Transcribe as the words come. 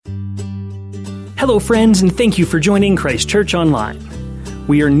Hello, friends, and thank you for joining Christ Church Online.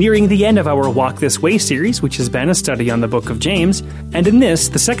 We are nearing the end of our Walk This Way series, which has been a study on the book of James, and in this,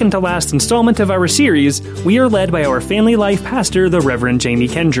 the second to last installment of our series, we are led by our family life pastor, the Reverend Jamie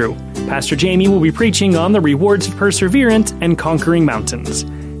Kendrew. Pastor Jamie will be preaching on the rewards of perseverance and conquering mountains.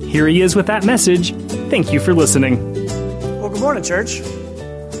 Here he is with that message. Thank you for listening. Well, good morning, church.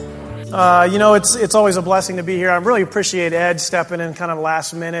 It's always a blessing to be here. I really appreciate Ed stepping in kind of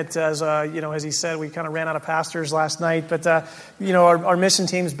last minute. As he said, we kind of ran out of pastors last night. But, our mission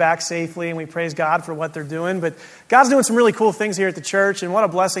team's back safely, and we praise God for what they're doing. But God's doing some really cool things here at the church, and what a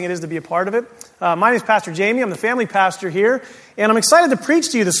blessing it is to be a part of it. My name is Pastor Jamie. I'm the family pastor here, and I'm excited to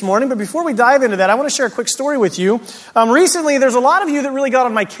preach to you this morning. But before we dive into that, I want to share a quick story with you. Recently, there's a lot of you that really got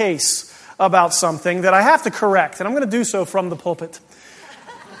on my case about something that I have to correct, and I'm going to do so from the pulpit.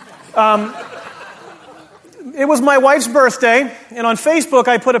 It was my wife's birthday, and on Facebook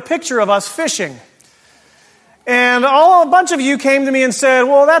I put a picture of us fishing. And a bunch of you came to me and said,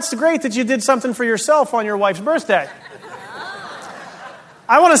 well, that's great that you did something for yourself on your wife's birthday.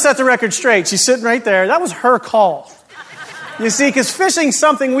 I want to set the record straight. She's sitting right there. That was her call. You see, because fishing's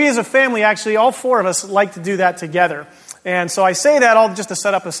something we as a family, actually, all four of us like to do that together. And so I say that all just to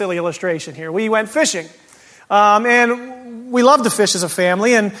set up a silly illustration here. We went fishing. And we love to fish as a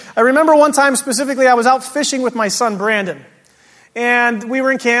family. And I remember one time specifically, I was out fishing with my son, Brandon. And we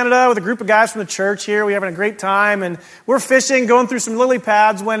were in Canada with a group of guys from the church here. We were having a great time. And we're fishing, going through some lily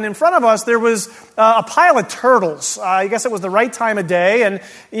pads, when in front of us there was a pile of turtles. I guess it was the right time of day. And,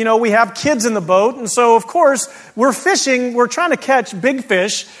 we have kids in the boat. And so, of course, we're fishing. We're trying to catch big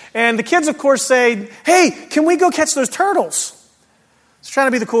fish. And the kids, of course, say, hey, can we go catch those turtles? I was trying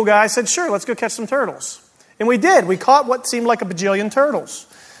to be the cool guy. I said, sure, let's go catch some turtles. And we did. We caught what seemed like a bajillion turtles.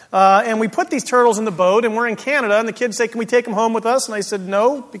 And we put these turtles in the boat, and we're in Canada, and the kids say, can we take them home with us? And I said,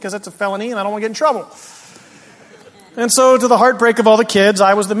 no, because that's a felony, and I don't want to get in trouble. And so, to the heartbreak of all the kids,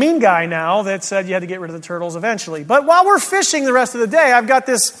 I was the mean guy now that said you had to get rid of the turtles eventually. But while we're fishing the rest of the day, I've got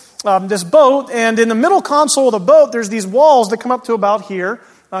this boat, and in the middle console of the boat, there's these walls that come up to about here.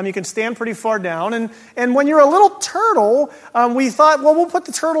 You can stand pretty far down. And when you're a little turtle, we thought, well, we'll put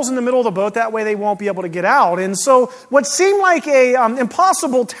the turtles in the middle of the boat. That way they won't be able to get out. And so what seemed like a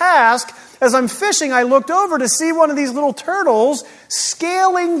impossible task, as I'm fishing, I looked over to see one of these little turtles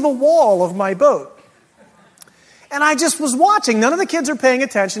scaling the wall of my boat. And I just was watching. None of the kids are paying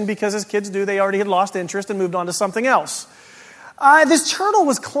attention because, as kids do, they already had lost interest and moved on to something else. This turtle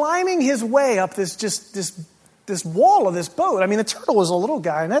was climbing his way up this wall of this boat. I mean, the turtle was a little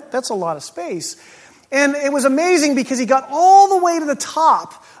guy, and that's a lot of space. And it was amazing because he got all the way to the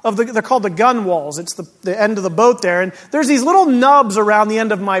top of they're called the gun walls. It's the end of the boat there. And there's these little nubs around the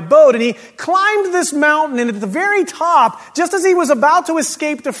end of my boat. And he climbed this mountain, and at the very top, just as he was about to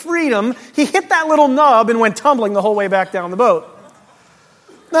escape to freedom, he hit that little nub and went tumbling the whole way back down the boat.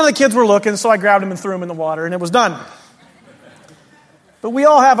 None of the kids were looking, so I grabbed him and threw him in the water, and it was done. But we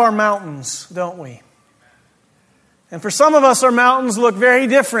all have our mountains, don't we? And for some of us, our mountains look very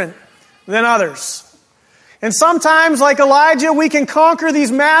different than others. And sometimes, like Elijah, we can conquer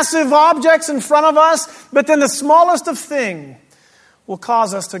these massive objects in front of us, but then the smallest of thing will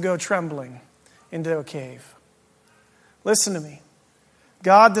cause us to go trembling into a cave. Listen to me.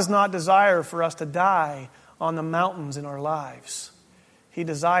 God does not desire for us to die on the mountains in our lives. He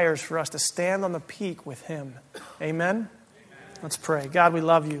desires for us to stand on the peak with Him. Amen? Let's pray. God, we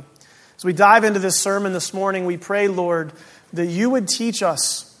love You. As we dive into this sermon this morning, we pray, Lord, that You would teach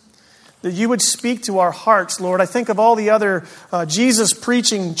us, that You would speak to our hearts, Lord. I think of all the other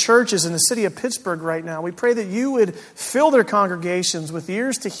Jesus-preaching churches in the city of Pittsburgh right now. We pray that You would fill their congregations with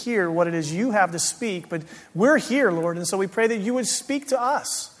ears to hear what it is You have to speak. But we're here, Lord, and so we pray that You would speak to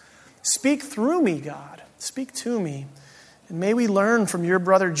us. Speak through me, God. Speak to me. And may we learn from your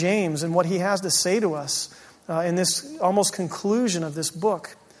brother James and what he has to say to us in this almost conclusion of this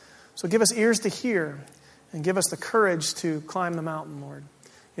book. So give us ears to hear and give us the courage to climb the mountain, Lord.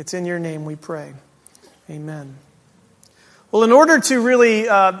 It's in Your name we pray. Amen. Well, in order to really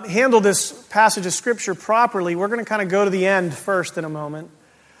handle this passage of Scripture properly, we're going to kind of go to the end first in a moment.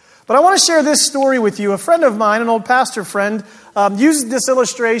 But I want to share this story with you. A friend of mine, an old pastor friend, used this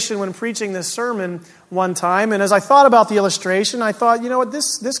illustration when preaching this sermon one time. And as I thought about the illustration, I thought,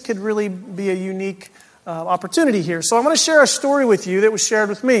 this could really be a unique opportunity here. So I want to share a story with you that was shared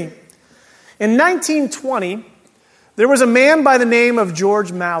with me. In 1920, there was a man by the name of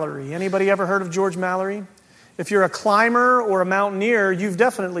George Mallory. Anybody ever heard of George Mallory? If you're a climber or a mountaineer, you've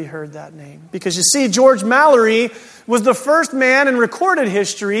definitely heard that name. Because you see, George Mallory was the first man in recorded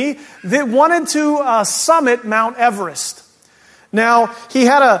history that wanted to summit Mount Everest. Now, he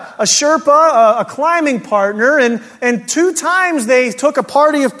had a Sherpa, a climbing partner, and 2 times they took a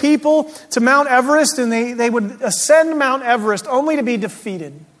party of people to Mount Everest, and they would ascend Mount Everest only to be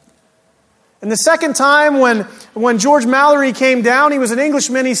defeated. And the second time when George Mallory came down, he was an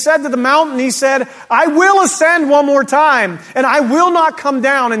Englishman, he said to the mountain, he said, "I will ascend one more time, and I will not come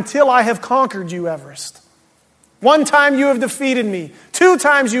down until I have conquered you, Everest. 1 time you have defeated me, 2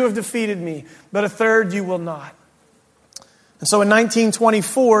 times you have defeated me, but a 3rd you will not." And so in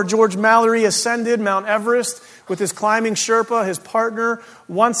 1924, George Mallory ascended Mount Everest with his climbing Sherpa, his partner,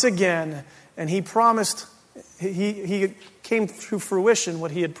 once again. And he promised, he came to fruition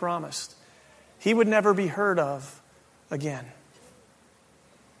what he had promised. He would never be heard of again.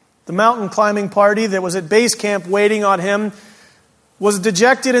 The mountain climbing party that was at base camp waiting on him was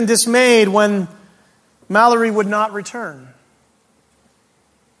dejected and dismayed when Mallory would not return.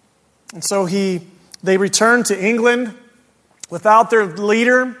 And so they returned to England without their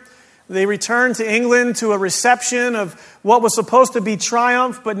leader. They returned to England to a reception of what was supposed to be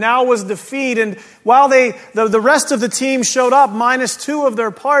triumph, but now was defeat. And while the rest of the team showed up, minus 2 of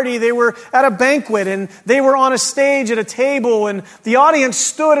their party, they were at a banquet and they were on a stage at a table, and the audience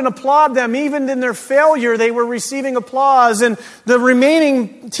stood and applauded them. Even in their failure, they were receiving applause. And the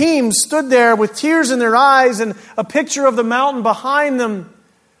remaining team stood there with tears in their eyes and a picture of the mountain behind them.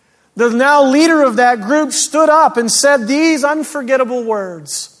 The now leader of that group stood up and said these unforgettable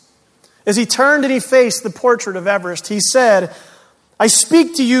words. As he turned and he faced the portrait of Everest, he said, "I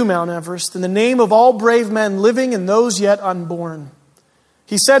speak to you, Mount Everest, in the name of all brave men living and those yet unborn."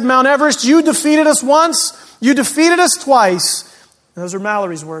 He said, "Mount Everest, you defeated us once, you defeated us twice." Those are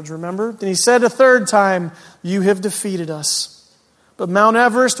Mallory's words, remember? And he said a 3rd time, "You have defeated us. But Mount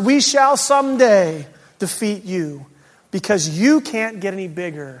Everest, we shall someday defeat you, because you can't get any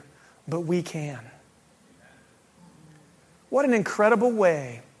bigger, but we can." What an incredible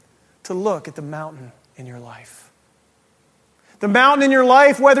way to look at the mountain in your life. The mountain in your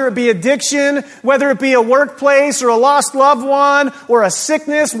life, whether it be addiction, whether it be a workplace or a lost loved one or a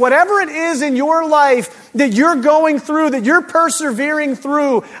sickness, whatever it is in your life that you're going through, that you're persevering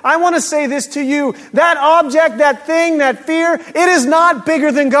through, I want to say this to you. That object, that thing, that fear, it is not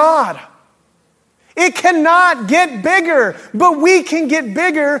bigger than God. It cannot get bigger, but we can get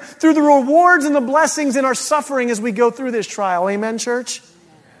bigger through the rewards and the blessings in our suffering as we go through this trial. Amen, church?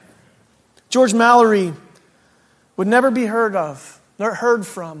 George Mallory would never be heard of, nor heard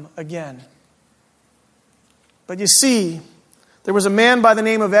from again. But you see, there was a man by the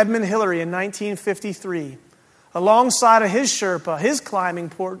name of Edmund Hillary in 1953, alongside of his Sherpa, his climbing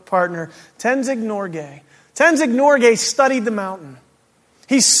partner, Tenzing Norgay. Tenzing Norgay studied the mountain.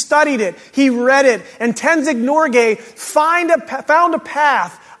 He studied it, he read it, and Tenzing Norgay found a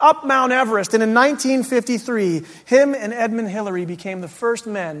path up Mount Everest. And in 1953, him and Edmund Hillary became the first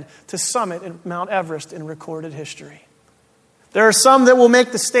men to summit Mount Everest in recorded history. There are some that will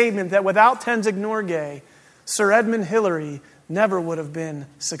make the statement that without Tenzing Norgay, Sir Edmund Hillary never would have been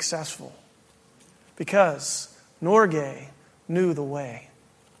successful, because Norgay knew the way.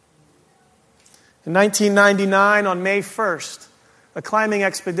 In 1999, on May 1st, a climbing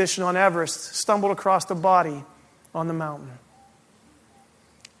expedition on Everest stumbled across a body on the mountain.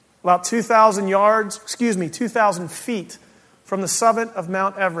 About 2,000 feet from the summit of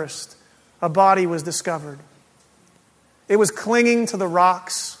Mount Everest, a body was discovered. It was clinging to the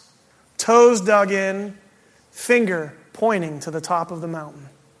rocks, toes dug in, finger pointing to the top of the mountain.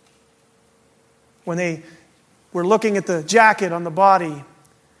 When they were looking at the jacket on the body,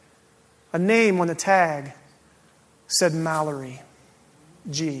 a name on the tag said Mallory,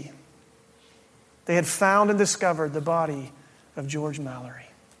 G. They had found and discovered the body of George Mallory.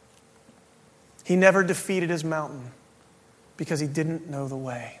 He never defeated his mountain because he didn't know the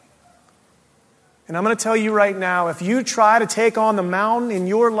way. And I'm going to tell you right now, if you try to take on the mountain in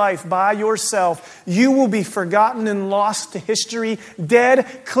your life by yourself, you will be forgotten and lost to history,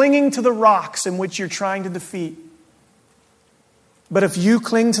 dead, clinging to the rocks in which you're trying to defeat. But if you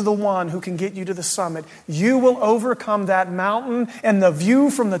cling to the one who can get you to the summit, you will overcome that mountain, and the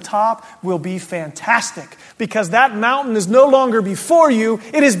view from the top will be fantastic, because that mountain is no longer before you,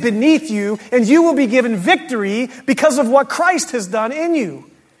 it is beneath you, and you will be given victory because of what Christ has done in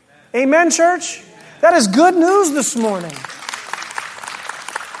you. Amen, church? That is good news this morning.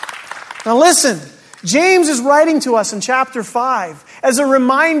 Now listen, James is writing to us in chapter 5 as a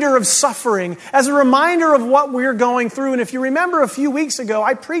reminder of suffering, as a reminder of what we're going through. And if you remember a few weeks ago,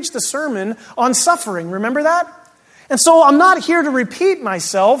 I preached a sermon on suffering. Remember that? And so I'm not here to repeat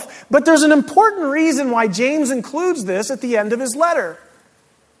myself, but there's an important reason why James includes this at the end of his letter.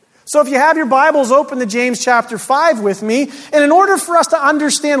 So if you have your Bibles, open to James chapter 5 with me. And in order for us to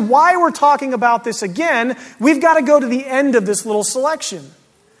understand why we're talking about this again, we've got to go to the end of this little selection.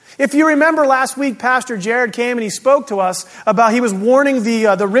 If you remember last week, Pastor Jared came and he spoke to us about, he was warning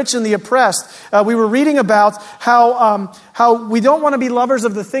the rich and the oppressed. We were reading about how we don't want to be lovers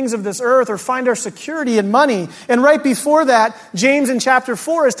of the things of this earth or find our security in money. And right before that, James in chapter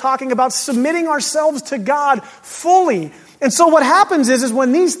 4 is talking about submitting ourselves to God fully. And so what happens is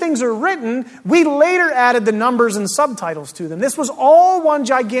when these things are written, we later added the numbers and subtitles to them. This was all one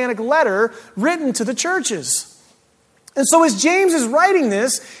gigantic letter written to the churches. And so as James is writing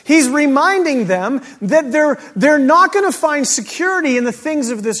this, he's reminding them that they're not going to find security in the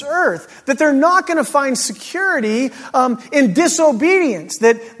things of this earth, that they're not going to find security in disobedience,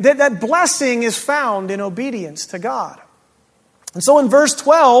 that blessing is found in obedience to God. And so in verse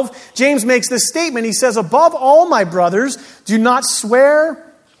 12, James makes this statement. He says, "Above all, my brothers, do not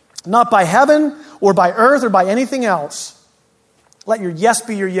swear, not by heaven or by earth or by anything else. Let your yes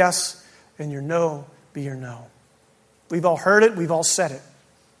be your yes and your no be your no." We've all heard it. We've all said it.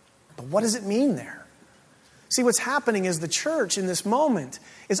 But what does it mean there? See, what's happening is the church in this moment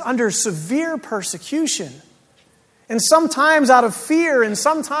is under severe persecution. And sometimes out of fear and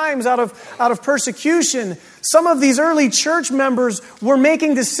sometimes out of persecution, some of these early church members were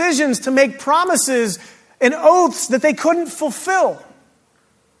making decisions to make promises and oaths that they couldn't fulfill.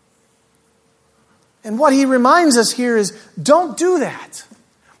 And what he reminds us here is, don't do that.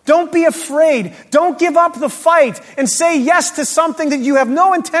 Don't be afraid. Don't give up the fight and say yes to something that you have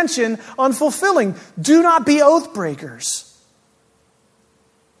no intention on fulfilling. Do not be oath breakers.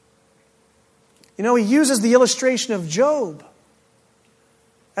 You know, he uses the illustration of Job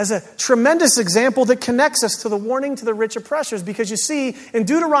as a tremendous example that connects us to the warning to the rich oppressors. Because you see, in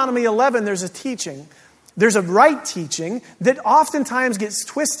Deuteronomy 11, there's a teaching. There's a right teaching that oftentimes gets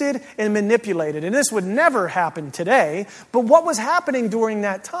twisted and manipulated. And this would never happen today. But what was happening during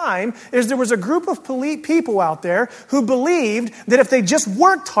that time is there was a group of people out there who believed that if they just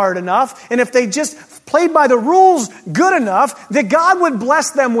worked hard enough and if they just played by the rules good enough, that God would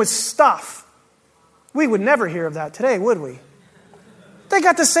bless them with stuff. We would never hear of that today, would we? They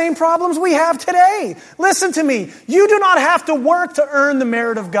got the same problems we have today. Listen to me. You do not have to work to earn the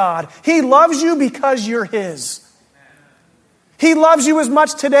merit of God. He loves you because you're His. He loves you as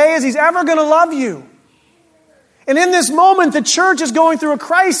much today as He's ever going to love you. And in this moment, the church is going through a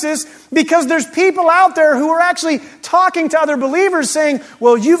crisis because there's people out there who are actually talking to other believers saying,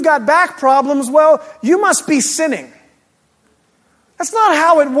 well, you've got back problems. Well, you must be sinning. That's not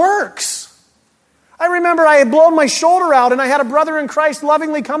how it works. I remember I had blown my shoulder out and I had a brother in Christ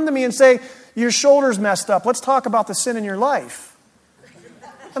lovingly come to me and say, your shoulder's messed up. Let's talk about the sin in your life.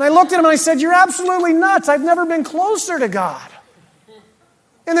 And I looked at him and I said, you're absolutely nuts. I've never been closer to God.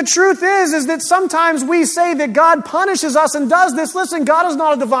 And the truth is that sometimes we say that God punishes us and does this. Listen, God is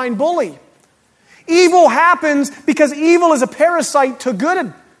not a divine bully. Evil happens because evil is a parasite to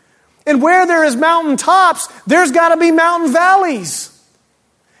good. And where there is mountain tops, there's got to be mountain valleys.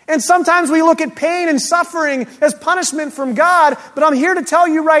 And sometimes we look at pain and suffering as punishment from God, but I'm here to tell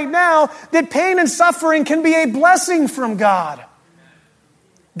you right now that pain and suffering can be a blessing from God.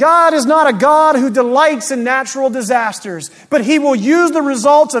 God is not a God who delights in natural disasters, but He will use the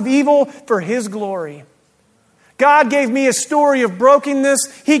results of evil for His glory. God gave me a story of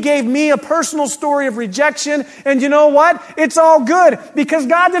brokenness. He gave me a personal story of rejection. And you know what? It's all good because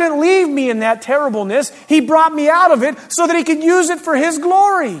God didn't leave me in that terribleness. He brought me out of it so that He could use it for His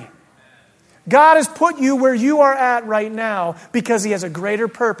glory. God has put you where you are at right now because He has a greater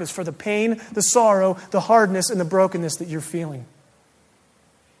purpose for the pain, the sorrow, the hardness, and the brokenness that you're feeling.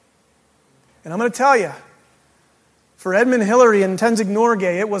 And I'm going to tell you, for Edmund Hillary and Tenzing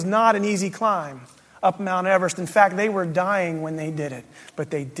Norgay, it was not an easy climb up Mount Everest. In fact, they were dying when they did it,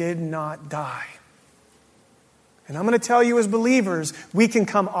 but they did not die. And I'm going to tell you as believers, we can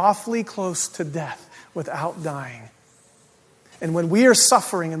come awfully close to death without dying. And when we are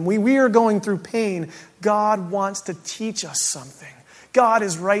suffering and we are going through pain, God wants to teach us something. God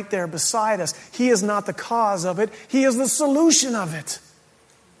is right there beside us. He is not the cause of it. He is the solution of it.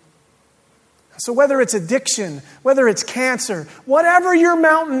 So whether it's addiction, whether it's cancer, whatever your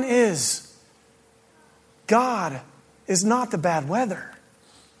mountain is, God is not the bad weather.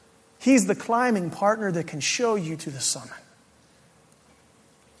 He's the climbing partner that can show you to the summit.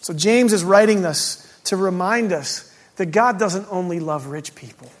 So James is writing this to remind us that God doesn't only love rich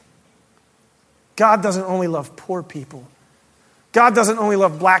people. God doesn't only love poor people. God doesn't only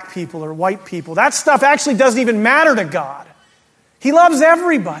love black people or white people. That stuff actually doesn't even matter to God. He loves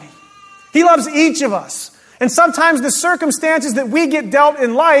everybody. He loves each of us. And sometimes the circumstances that we get dealt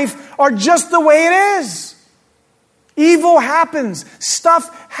in life are just the way it is. Evil happens.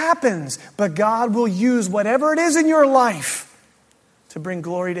 Stuff happens. But God will use whatever it is in your life to bring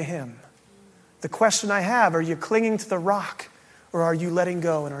glory to Him. The question I have, are you clinging to the rock or are you letting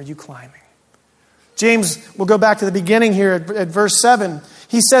go and are you climbing? James, we'll go back to the beginning here at verse 7.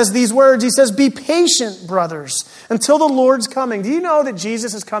 He says these words. He says, "Be patient, brothers, until the Lord's coming." Do you know that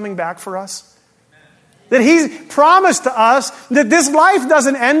Jesus is coming back for us? That He's promised to us that this life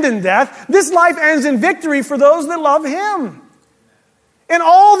doesn't end in death. This life ends in victory for those that love Him. And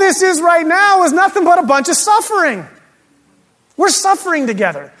all this is right now is nothing but a bunch of suffering. We're suffering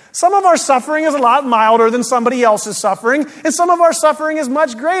together. Some of our suffering is a lot milder than somebody else's suffering, and some of our suffering is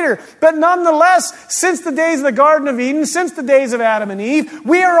much greater. But nonetheless, since the days of the Garden of Eden, since the days of Adam and Eve,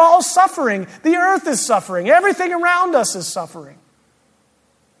 we are all suffering. The earth is suffering. Everything around us is suffering.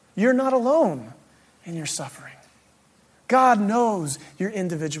 You're not alone in your suffering. God knows your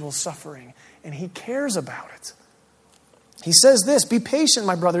individual suffering, and He cares about it. He says this, "Be patient,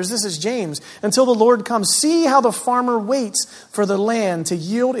 my brothers," this is James, "until the Lord comes. See how the farmer waits for the land to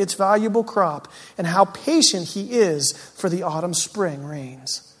yield its valuable crop, and how patient he is for the autumn-spring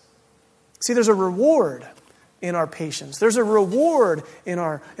rains." See, there's a reward in our patience. There's a reward in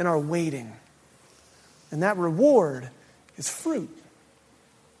our waiting. And that reward is fruit.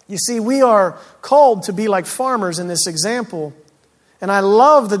 You see, we are called to be like farmers in this example. And I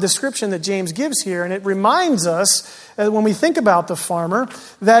love the description that James gives here. And it reminds us, when we think about the farmer,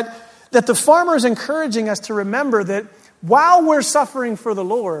 that the farmer is encouraging us to remember that while we're suffering for the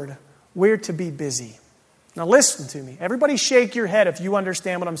Lord, we're to be busy. Now listen to me. Everybody shake your head if you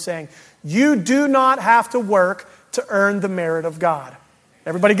understand what I'm saying. You do not have to work to earn the merit of God.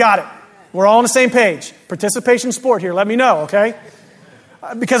 Everybody got it? We're all on the same page. Participation sport here. Let me know, okay?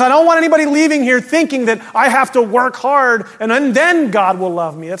 Because I don't want anybody leaving here thinking that I have to work hard and then God will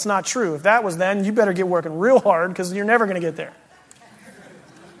love me. That's not true. If that was then, you better get working real hard because you're never going to get there.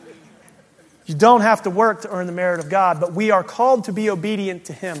 You don't have to work to earn the merit of God, but we are called to be obedient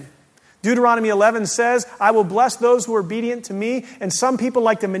to Him. Deuteronomy 11 says, "I will bless those who are obedient to me." And some people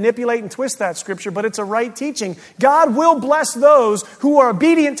like to manipulate and twist that scripture, but it's a right teaching. God will bless those who are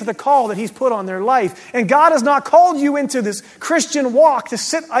obedient to the call that He's put on their life. And God has not called you into this Christian walk to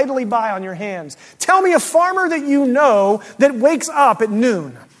sit idly by on your hands. Tell me a farmer that you know that wakes up at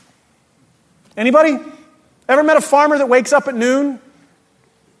noon. Anybody? Ever met a farmer that wakes up at noon?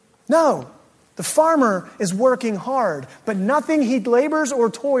 No. The farmer is working hard, but nothing he labors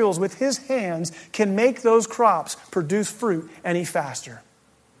or toils with his hands can make those crops produce fruit any faster.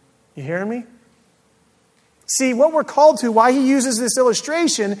 You hearing me? See, what we're called to, why he uses this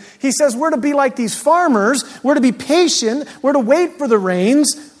illustration, he says we're to be like these farmers, we're to be patient, we're to wait for the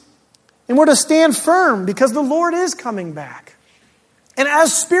rains, and we're to stand firm because the Lord is coming back. And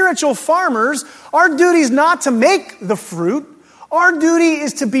as spiritual farmers, our duty is not to make the fruit. Our duty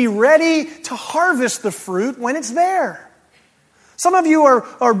is to be ready to harvest the fruit when it's there. Some of you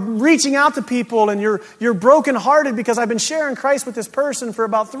are reaching out to people and you're brokenhearted because I've been sharing Christ with this person for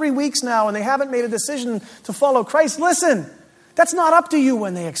about 3 weeks now and they haven't made a decision to follow Christ. Listen, that's not up to you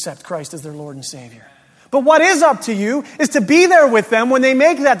when they accept Christ as their Lord and Savior. But what is up to you is to be there with them when they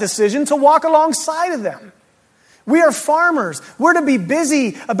make that decision, to walk alongside of them. We are farmers. We're to be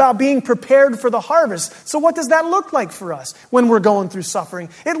busy about being prepared for the harvest. So what does that look like for us when we're going through suffering?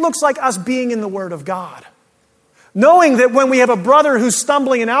 It looks like us being in the Word of God. Knowing that when we have a brother who's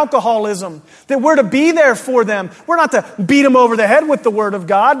stumbling in alcoholism, that we're to be there for them. We're not to beat them over the head with the Word of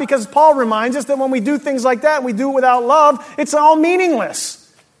God, because Paul reminds us that when we do things like that, we do it without love, it's all meaningless.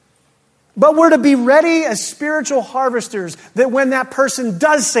 But we're to be ready as spiritual harvesters, that when that person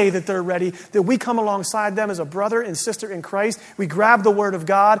does say that they're ready, that we come alongside them as a brother and sister in Christ. We grab the Word of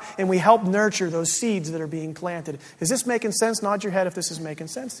God and we help nurture those seeds that are being planted. Is this making sense? Nod your head if this is making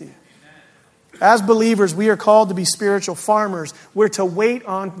sense to you. As believers, we are called to be spiritual farmers. We're to wait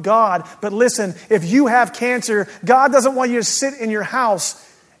on God. But listen, if you have cancer, God doesn't want you to sit in your house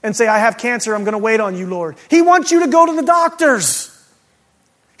and say, "I have cancer, I'm going to wait on you, Lord." He wants you to go to the doctors.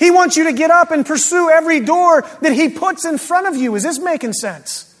 He wants you to get up and pursue every door that He puts in front of you. Is this making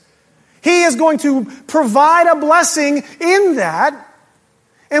sense? He is going to provide a blessing in that.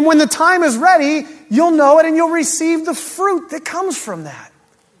 And when the time is ready, you'll know it and you'll receive the fruit that comes from that.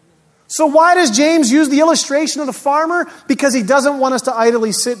 So why does James use the illustration of the farmer? Because he doesn't want us to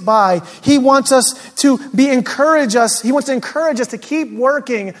idly sit by. He wants us to encourage us. He wants to encourage us to keep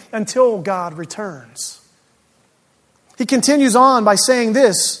working until God returns. He continues on by saying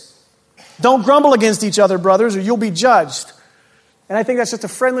this: "Don't grumble against each other, brothers, or you'll be judged." And I think that's just a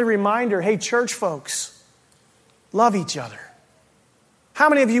friendly reminder. Hey, church folks, Love each other. How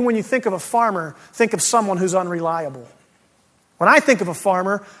many of you, when you think of a farmer, think of someone who's unreliable? When I think of a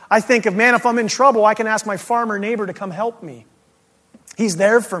farmer, I think of, man, if I'm in trouble, I can ask my farmer neighbor to come help me. He's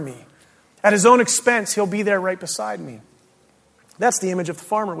there for me. At his own expense, he'll be there right beside me. That's the image of the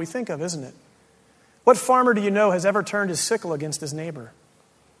farmer we think of, isn't it? What farmer do you know has ever turned his sickle against his neighbor?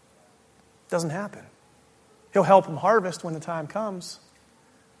 Doesn't happen. He'll help him harvest when the time comes.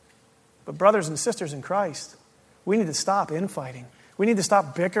 But brothers and sisters in Christ, we need to stop infighting. We need to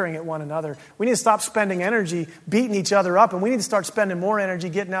stop bickering at one another. We need to stop spending energy beating each other up, and we need to start spending more energy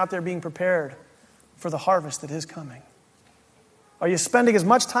getting out there being prepared for the harvest that is coming. Are you spending as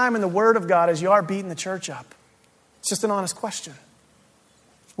much time in the Word of God as you are beating the church up? It's just an honest question.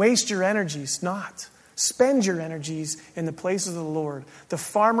 Waste your energies not. Spend your energies in the places of the Lord. The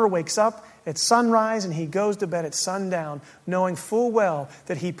farmer wakes up at sunrise and he goes to bed at sundown, knowing full well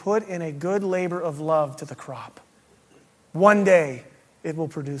that he put in a good labor of love to the crop. One day it will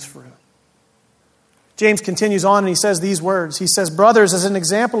produce fruit. James continues on and he says these words. He says, brothers, as an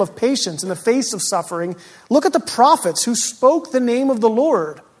example of patience in the face of suffering, look at the prophets who spoke the name of the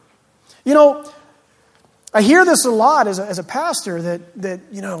Lord. You know, I hear this a lot as a pastor that,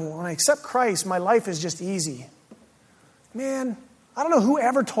 you know, when I accept Christ, my life is just easy. Man, I don't know who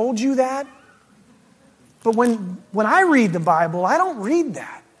ever told you that. But when I read the Bible, I don't read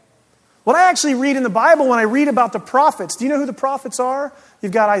that. What I actually read in the Bible when I read about the prophets, do you know who the prophets are?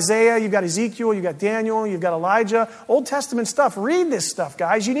 You've got Isaiah, you've got Ezekiel, you've got Daniel, you've got Elijah. Old Testament stuff. Read this stuff,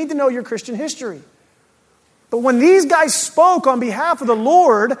 guys. You need to know your Christian history. But when these guys spoke on behalf of the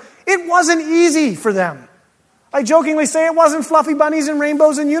Lord, it wasn't easy for them. I jokingly say it wasn't fluffy bunnies and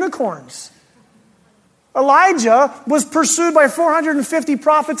rainbows and unicorns. Elijah was pursued by 450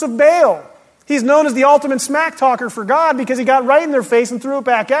 prophets of Baal. He's known as the ultimate smack talker for God because he got right in their face and threw it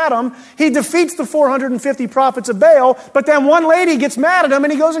back at them. He defeats the 450 prophets of Baal, but then one lady gets mad at him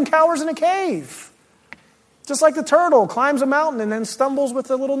and he goes and cowers in a cave. Just like the turtle, climbs a mountain and then stumbles with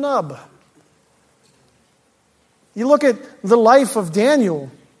a little nub. You look at the life of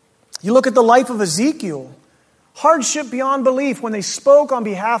Daniel. You look at the life of Ezekiel. Hardship beyond belief. When they spoke on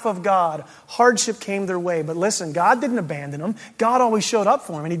behalf of God, hardship came their way. But listen, God didn't abandon them. God always showed up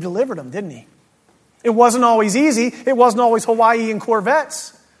for them and He delivered them, didn't He? It wasn't always easy. It wasn't always Hawaii and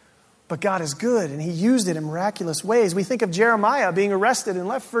Corvettes. But God is good and He used it in miraculous ways. We think of Jeremiah being arrested and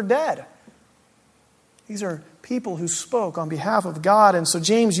left for dead. These are people who spoke on behalf of God. And so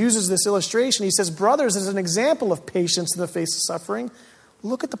James uses this illustration. He says, brothers, as an example of patience in the face of suffering,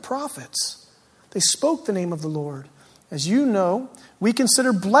 look at the prophets. They spoke the name of the Lord. As you know, we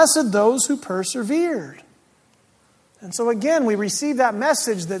consider blessed those who persevered. And so again, we receive that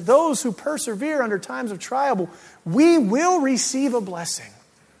message that those who persevere under times of trial, we will receive a blessing.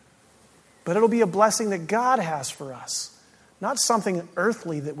 But it'll be a blessing that God has for us, not something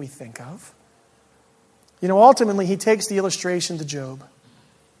earthly that we think of. You know, ultimately, he takes the illustration to Job.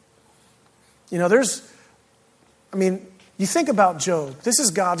 You know, you think about Job. This is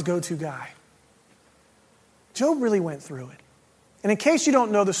God's go-to guy. Job really went through it. And in case you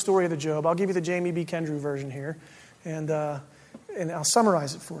don't know the story of the Job, I'll give you the Jamie B. Kendrew version here, and I'll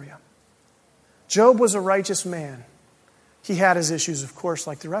summarize it for you. Job was a righteous man. He had his issues, of course,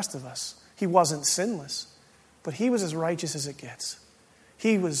 like the rest of us. He wasn't sinless, but he was as righteous as it gets.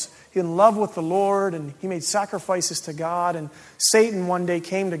 He was in love with the Lord, and he made sacrifices to God, and Satan one day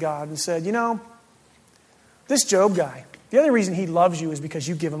came to God and said, you know, this Job guy, the only reason he loves you is because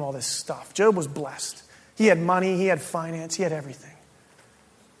you give him all this stuff. Job was blessed. He had money, he had finance, he had everything.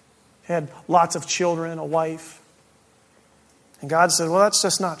 He had lots of children, a wife. And God said, well, that's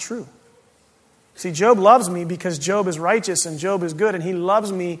just not true. See, Job loves me because Job is righteous and Job is good, and he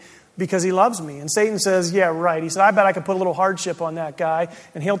loves me because he loves me. And Satan says, yeah, right. He said, I bet I could put a little hardship on that guy,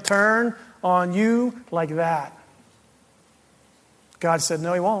 and he'll turn on you like that. God said,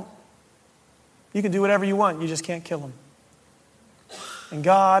 no, he won't. You can do whatever you want, you just can't kill him. And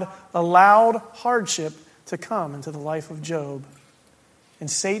God allowed hardship to come into the life of Job. And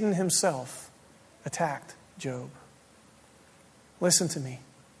Satan himself attacked Job. Listen to me.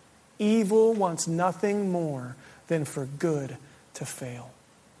 Evil wants nothing more than for good to fail.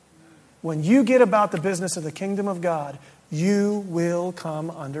 When you get about the business of the kingdom of God, you will come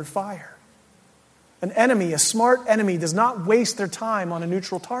under fire. An enemy, a smart enemy, does not waste their time on a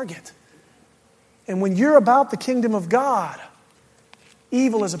neutral target. And when you're about the kingdom of God,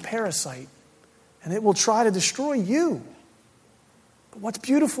 evil is a parasite, and it will try to destroy you. But what's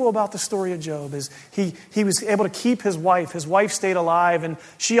beautiful about the story of Job is he was able to keep his wife. His wife stayed alive, and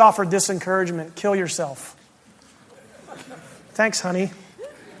she offered this encouragement: kill yourself. Thanks, honey.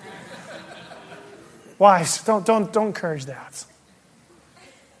 Wives, don't encourage that.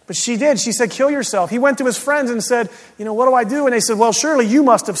 But she did. She said, kill yourself. He went to his friends and said, what do I do? And they said, well, surely you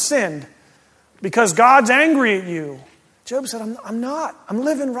must have sinned because God's angry at you. Job said, I'm not. I'm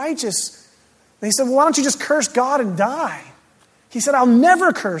living righteous. And he said, well, why don't you just curse God and die? He said, I'll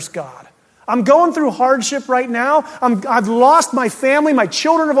never curse God. I'm going through hardship right now. I've lost my family. My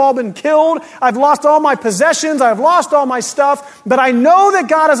children have all been killed. I've lost all my possessions. I've lost all my stuff. But I know that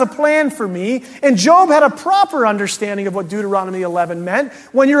God has a plan for me. And Job had a proper understanding of what Deuteronomy 11 meant.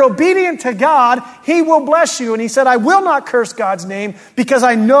 When you're obedient to God, He will bless you. And he said, I will not curse God's name because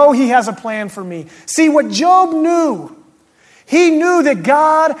I know He has a plan for me. See, what Job knew, he knew that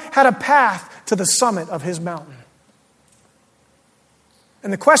God had a path to the summit of his mountain.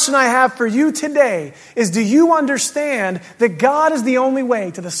 And the question I have for you today is, do you understand that God is the only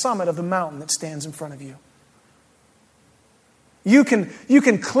way to the summit of the mountain that stands in front of you? You can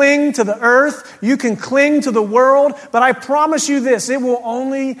cling to the earth, you can cling to the world, but I promise you this, it will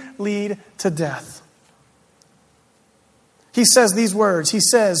only lead to death. He says these words. He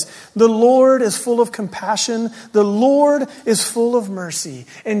says, the Lord is full of compassion, the Lord is full of mercy.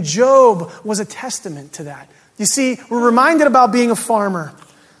 And Job was a testament to that. You see, we're reminded about being a farmer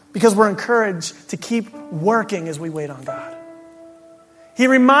because we're encouraged to keep working as we wait on God. He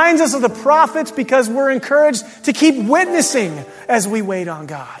reminds us of the prophets because we're encouraged to keep witnessing as we wait on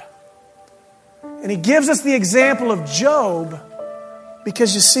God. And he gives us the example of Job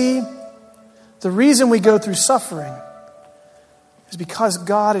because, you see, the reason we go through suffering is because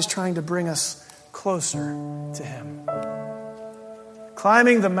God is trying to bring us closer to Him.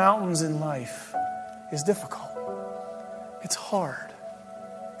 Climbing the mountains in life is difficult. It's hard.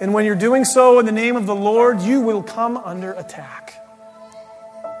 And when you're doing so in the name of the Lord, you will come under attack.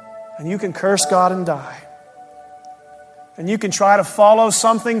 And you can curse God and die. And you can try to follow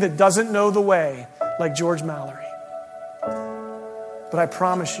something that doesn't know the way, like George Mallory. But I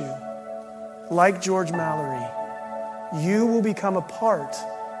promise you, like George Mallory, you will become a part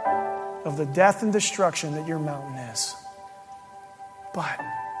of the death and destruction that your mountain is. But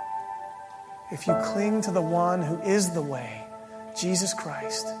if you cling to the one who is the way, Jesus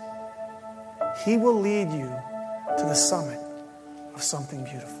Christ, He will lead you to the summit of something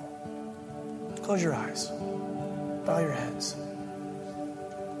beautiful. Close your eyes. Bow your heads.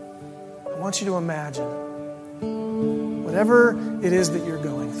 I want you to imagine whatever it is that you're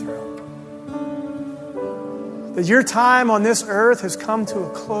going through. That your time on this earth has come to a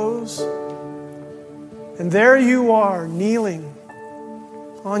close. And there you are, kneeling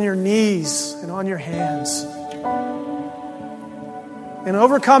on your knees and on your hands. And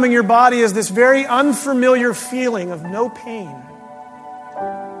overcoming your body is this very unfamiliar feeling of no pain,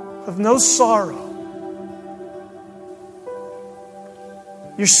 of no sorrow.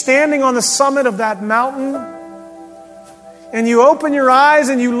 You're standing on the summit of that mountain, and you open your eyes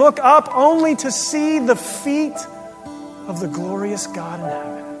and you look up only to see the feet of the glorious God in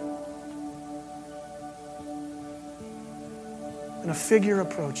heaven. And a figure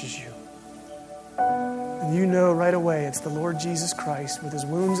approaches you. And you know right away it's the Lord Jesus Christ with His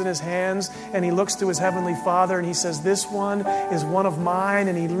wounds in His hands, and He looks to His Heavenly Father and He says, this one is one of mine,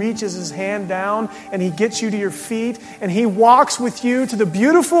 and He reaches His hand down and He gets you to your feet and He walks with you to the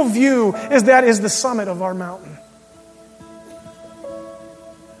beautiful view that is the summit of our mountain.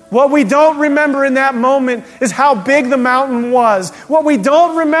 What we don't remember in that moment is how big the mountain was. What we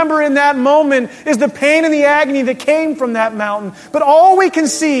don't remember in that moment is the pain and the agony that came from that mountain. But all we can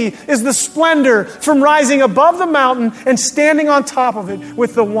see is the splendor from rising above the mountain and standing on top of it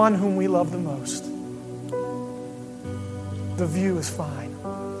with the one whom we love the most. The view is fine.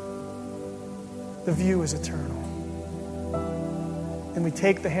 The view is eternal. And we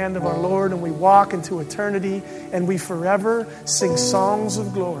take the hand of our Lord and we walk into eternity and we forever sing songs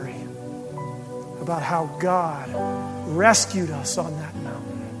of glory about how God rescued us on that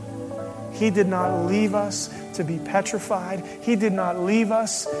mountain. He did not leave us to be petrified. He did not leave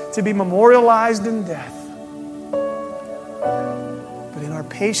us to be memorialized in death. But in our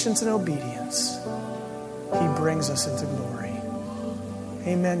patience and obedience, He brings us into glory.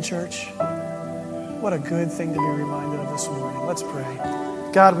 Amen, church. What a good thing to be reminded of this morning. Let's pray.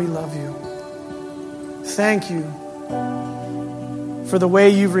 God, we love You. Thank You for the way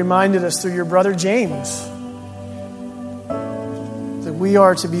You've reminded us through Your brother James that we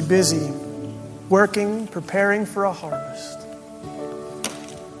are to be busy working, preparing for a harvest.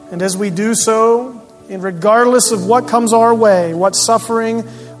 And as we do so, and regardless of what comes our way, what suffering,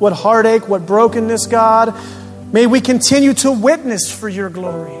 what heartache, what brokenness, God, may we continue to witness for Your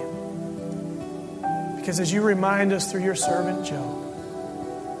glory. Because as You remind us through Your servant Job,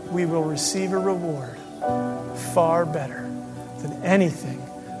 we will receive a reward far better than anything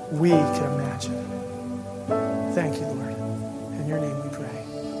we can imagine. Thank you, Lord. In your name we